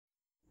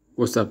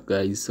What's up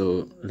guys?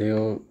 So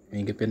leo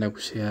ningependa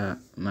kushare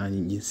na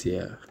jinsi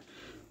ya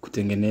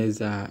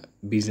kutengeneza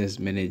business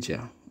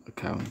manager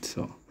account.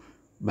 So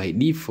by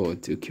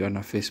default ukiwa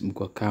na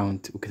Facebook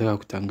account, ukitaka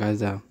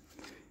kutangaza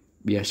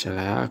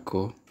biashara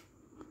yako,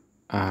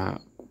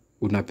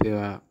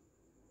 unapewa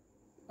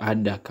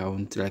ad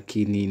account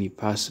lakini ni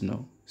personal,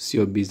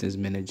 sio business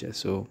manager.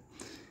 So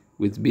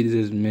with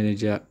business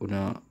manager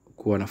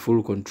unakuwa na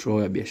full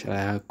control ya biashara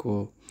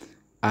yako,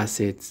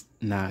 assets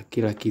na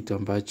kila kitu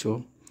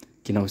ambacho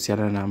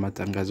kinahusiana na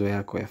matangazo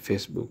yako ya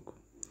Facebook.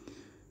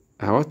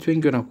 Watu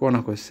wengi wanakuwa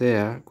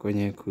wanakosea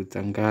kwenye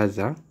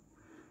kutangaza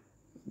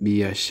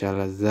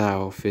biashara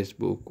zao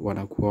Facebook.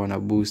 Wanakuwa wana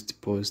boost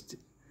post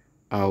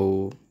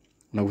au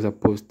unakuta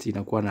post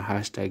inakuwa na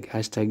hashtag.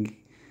 Hashtag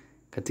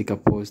katika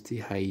post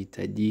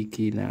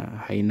haihitajiki na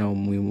haina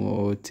umuhimu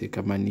wowote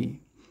kama ni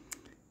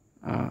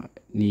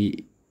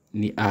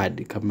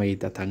ad. Kama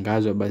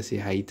itatangazwa basi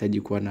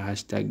haihitaji kuwa na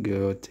hashtag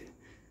yoyote.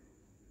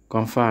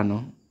 Kwa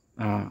mfano,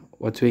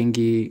 watu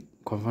wengi,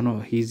 kwa mfano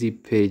hizi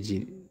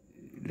page,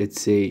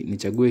 let's say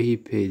nichague hii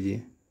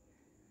page,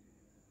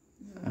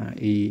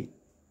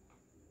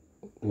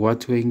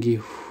 watu wengi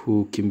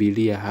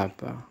hukimbilia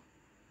hapa,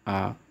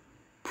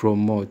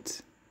 promote,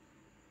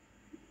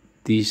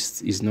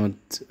 this is not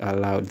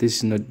allowed, this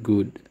is not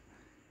good.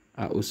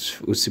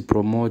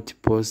 Usipromote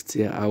post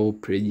au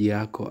page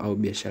yako au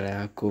biashara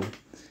yako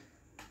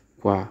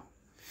kwa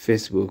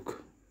Facebook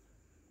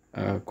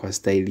kwa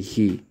style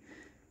hii.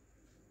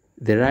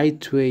 The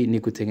right way ni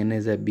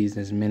kutengeneza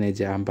business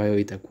manager ambayo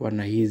itakuwa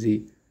na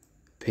hizi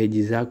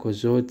page zako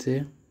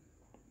zote.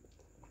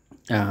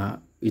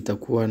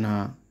 Itakuwa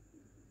na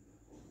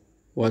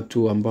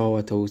watu ambao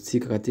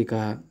watahusika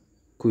katika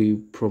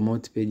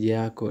kuipromote page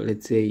yako.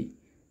 Let's say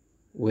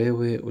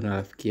wewe una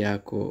rafiki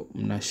yako,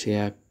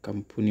 mnashare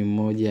kampuni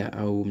moja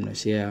au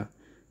mnashare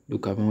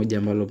duka moja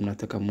ambalo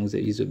mnataka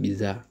muuze hizo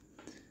bidhaa.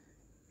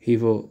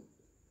 Hivyo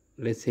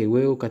let's say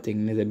wewe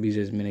ukatengeneza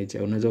business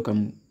manager, unaweza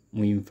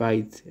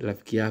kumuinvite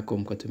rafiki yako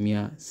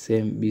mkatumia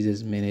same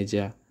business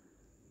manager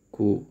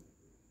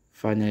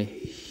kufanya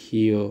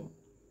hiyo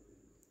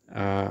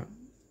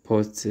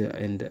posts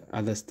and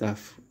other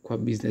stuff kwa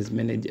business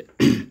manager.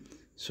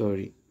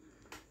 Sorry.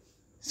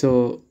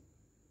 So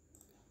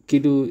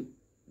kitu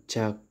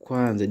cha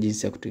kwanza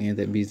jinsi ya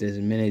kutengeneza business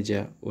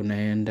manager,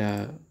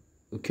 unaenda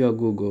ukiwa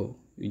Google,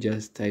 you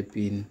just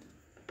type in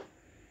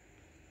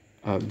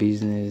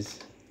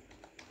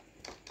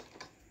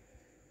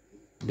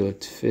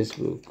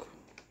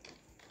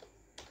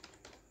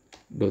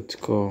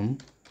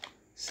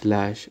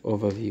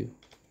business.facebook.com/overview.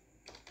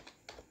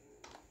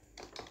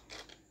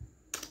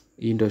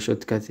 Hii ndio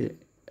shortcut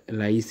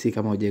rahisi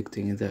kama hujai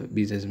kutengeneza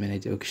business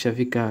manager.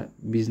 Ukishafika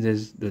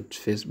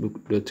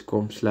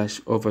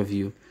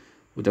business.facebook.com/overview,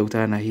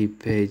 utakutana na hii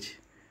page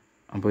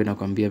ambayo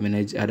inakwambia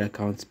manage ad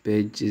accounts,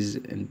 pages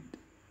and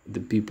the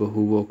people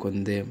who work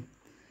on them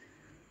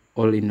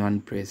all in one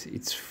place.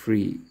 It's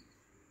free.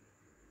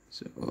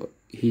 So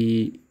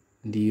hii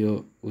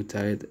ndio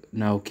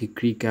na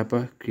ukiklik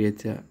hapa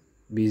create a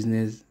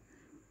business,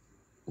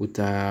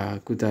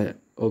 utakuta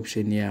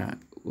option ya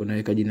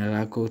unaweka jina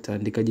lako,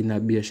 utaandika jina la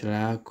biashara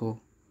yako,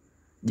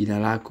 jina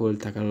lako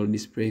litakalo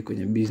display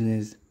kwenye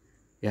business.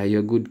 Yeah,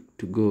 you're good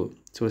to go.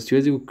 So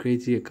siwezi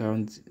create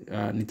account,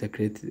 nita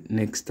create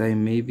next time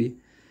maybe.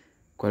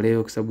 Kwa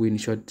leo kwa sababu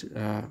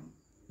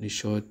ni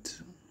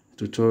short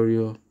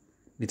tutorial,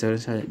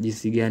 nitaonyesha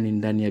jinsi gani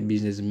ndani ya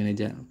business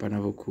manager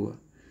panavyokuwa.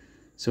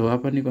 So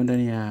hapa niko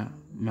ndani ya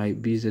my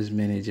business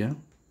manager.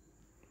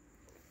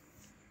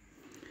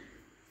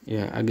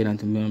 Yeah, again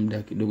natumia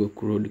muda kidogo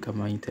kuload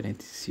kama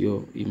internet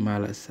sio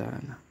imara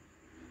sana.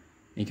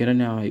 Nikienda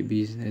ndani ya my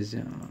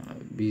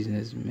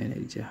business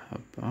manager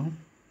hapa.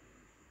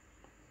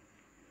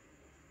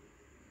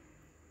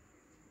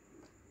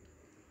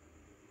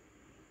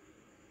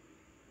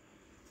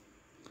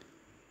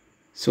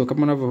 So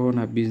kama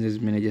unavyoona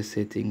business manager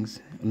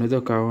settings,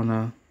 unaweza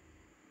kaona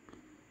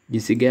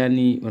jinsi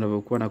gani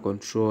unavyokuwa na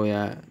control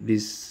ya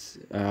this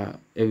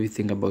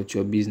everything about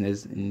your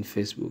business in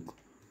Facebook.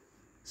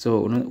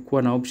 So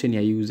unakuwa na option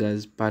ya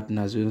users,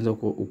 partners, unaweza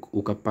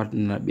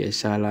ukapartner na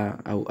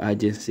biashara au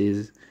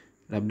agencies.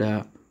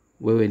 Labda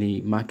wewe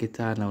ni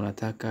marketer na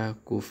unataka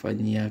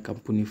kufanyia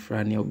kampuni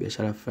fulani au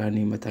biashara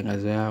fulani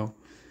matangazo yao.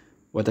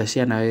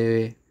 Watashare na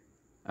wewe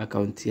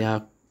account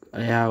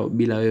yao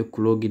bila wewe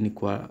kulogin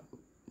kwa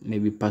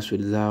maybe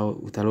password zao.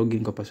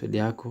 Utalogin kwa password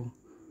yako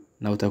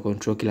na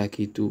utakontrol kila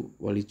kitu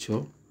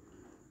walicho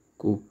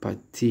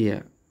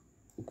kupatia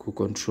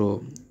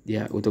kucontrol.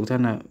 Yeah,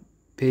 utakutana na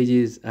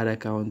pages, ad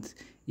accounts.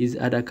 Hizi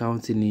ad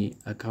accounts ni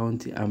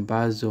account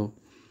ambazo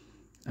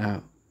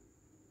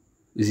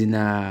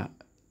zina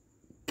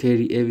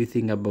carry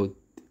everything about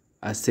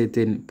a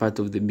certain part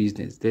of the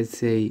business. Let's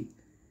say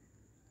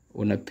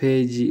una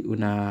page,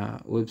 una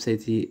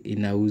website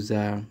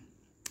inauza,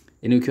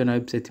 yani ukiwa na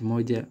website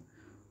moja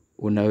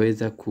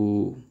unaweza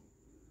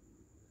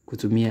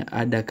kutumia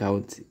ad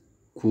account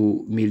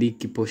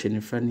kumiliki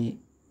portion fulani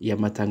ya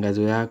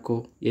matangazo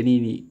yako. Yani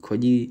ni kwa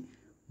ajili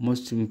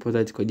most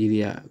important kwa ajili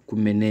ya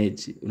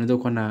kumanage. Unaweza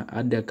kuwa na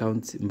ad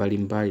accounts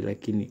mbalimbali,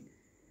 lakini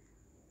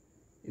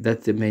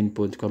that's the main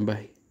point, kwamba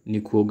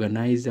ni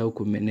kuorganize au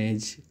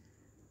kumanage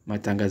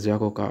matangazo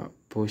yako kwa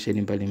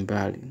portion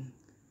mbalimbali.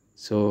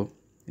 So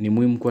ni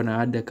muhimu kuwa na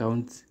ad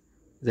accounts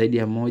zaidi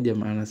ya moja,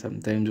 maana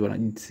sometimes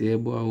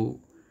wanajisable au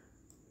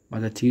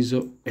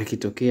matatizo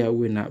yakitokea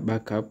uwe na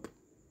backup.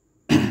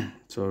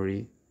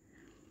 Sorry.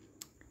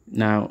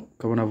 Na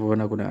kama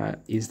unavyoona kuna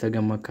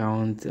Instagram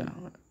account,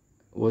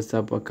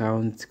 WhatsApp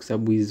account, kwa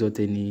sababu hizo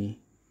zote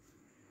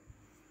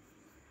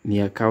ni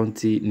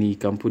account, ni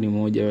kampuni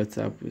moja,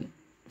 WhatsApp,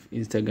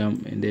 Instagram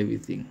and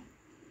everything.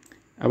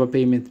 Hapa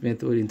payment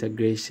method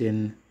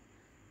integration,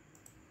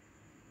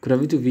 kuna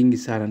vitu vingi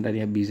sana ndani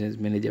ya business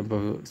manager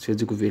ambavyo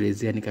siwezi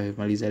kuvielezea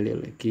nikavimaliza leo,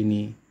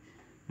 lakini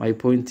my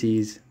point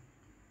is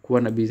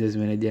kuwa na business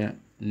manager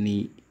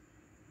ni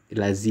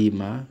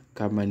lazima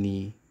kama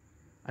ni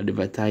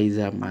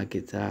advertiser,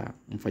 marketer,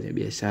 mfanya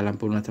biashara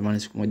ambaye unatamani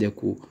siku moja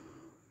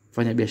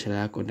kufanya biashara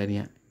yako ndani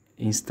ya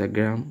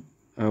Instagram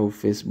au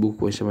Facebook,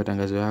 kuonyesha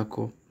matangazo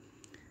yako.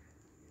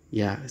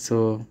 Yeah,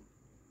 so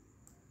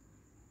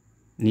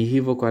ni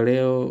hivyo kwa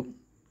leo,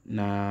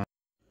 na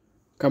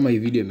kama hii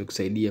video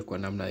imekusaidia kwa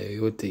namna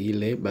yoyote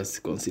ile,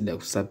 basi consider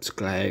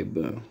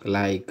kusubscribe,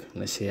 like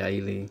na share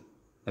ili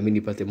na mimi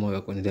nipate moyo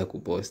wa kuendelea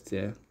kupost.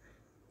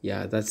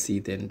 Yeah, that's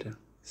it, and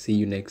see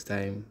you next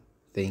time.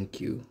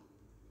 Thank you.